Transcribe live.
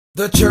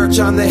The church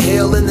on the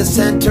hill in the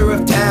center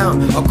of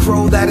town. A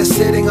crow that is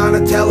sitting on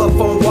a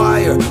telephone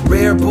wire.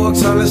 Rare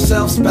books on a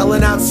shelf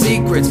spelling out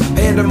secrets.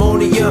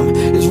 Pandemonium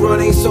is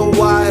running so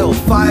wild.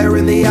 Fire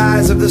in the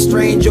eyes of the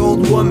strange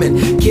old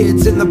woman.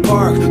 Kids in the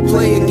park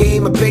playing a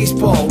game of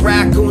baseball.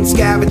 Racoons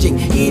scavenging,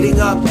 eating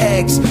up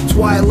eggs.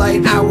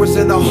 Twilight hours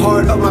in the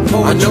heart of my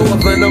poetry. I know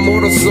of an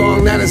immortal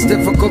song that is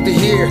difficult to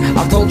hear.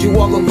 I told you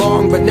all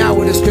along, but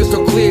now it is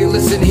crystal clear.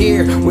 Listen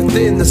here,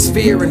 within the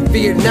sphere and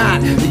fear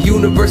not. The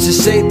universe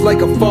is shaped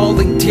like a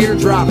falling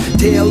teardrop.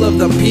 Tale of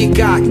the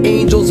peacock,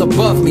 angels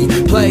above me.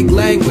 Plague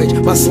language,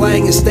 my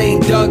slang is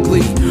stained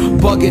ugly.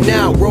 Bugging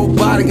out,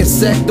 robotic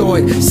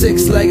insectoid.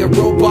 Six-legged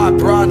robot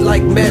broad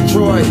like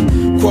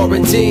Metroid.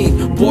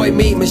 Quarantine, boy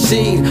meet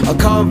machine. A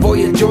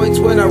convoy of joints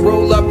when I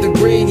roll up the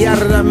green.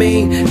 Yadada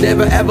mean,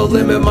 never ever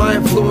limit my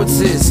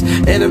influences.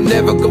 And I'm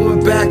never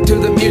going back to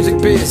the music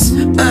biz.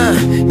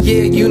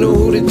 Yeah, you know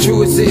who the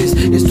truest is.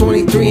 It's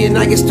 23 and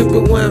I get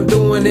stupid when I'm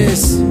doing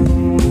this.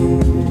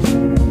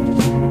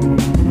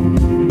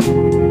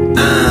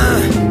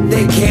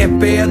 They can't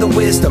bear the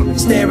wisdom,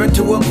 stare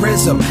into a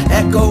prism.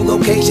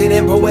 Echolocation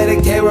and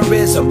poetic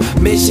terrorism.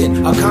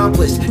 Mission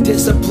accomplished,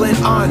 discipline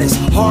honest,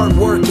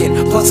 hard-working,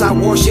 plus I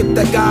worship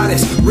the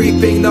goddess.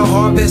 Reaping the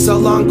harvest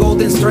along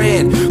golden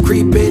strand,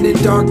 creeping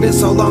in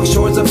darkness along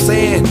shores of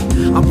sand.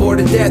 I'm bored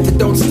to death, it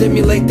don't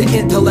stimulate the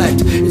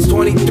intellect. It's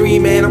 23,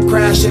 man, I'm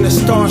crashing a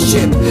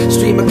starship.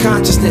 Stream of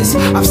consciousness,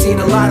 I've seen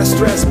a lot of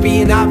stress.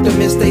 Being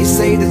optimist, they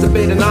say there's a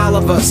bit in all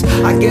of us.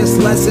 I guess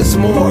less is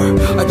more.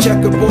 A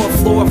checkerboard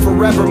floor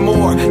forevermore.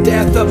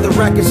 Death of the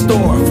record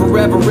store,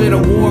 forever in a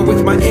war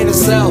with my inner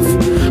self.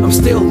 I'm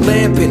still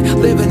lamping,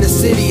 live in the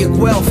city of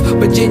Guelph.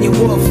 Virginia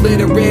Woolf,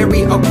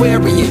 literary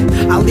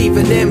Aquarian. I leave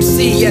an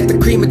MC at the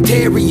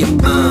crematorium.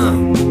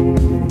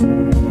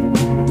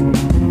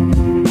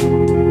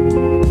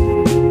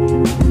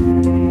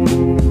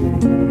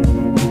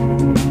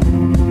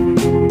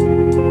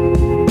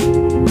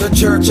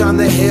 Church on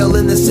the hill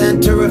in the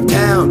center of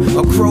town.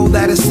 A crow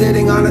that is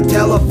sitting on a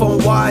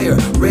telephone wire.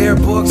 Rare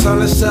books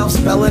on a shelf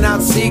spelling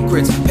out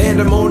secrets.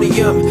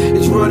 Pandemonium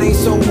is running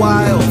so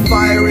wild.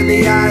 Fire in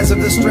the eyes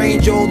of the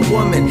strange old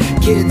woman.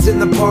 Kids in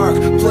the park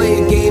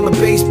playing a game of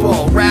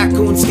baseball.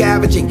 Racoons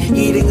scavenging,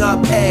 eating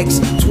up eggs.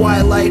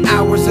 Twilight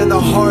hours in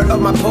the heart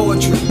of my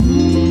poetry.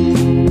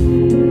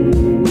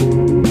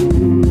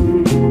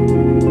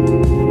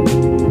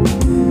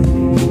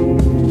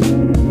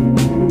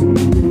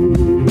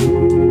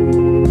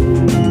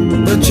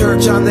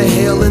 Church on the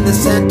hill in the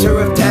center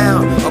of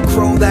town. A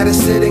crow that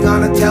is sitting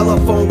on a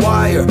telephone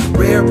wire.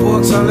 Rare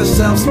books on a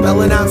shelf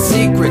spelling out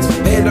secrets.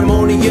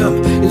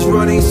 Pandemonium is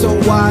running so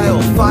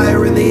wild.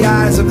 Fire in the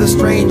eyes of the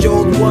strange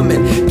old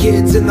woman.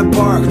 Kids in the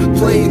park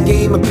playing a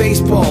game of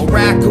baseball.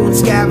 Racoons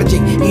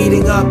scavenging,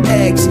 eating up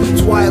eggs.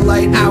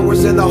 Twilight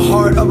hours in the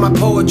heart of my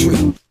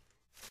poetry.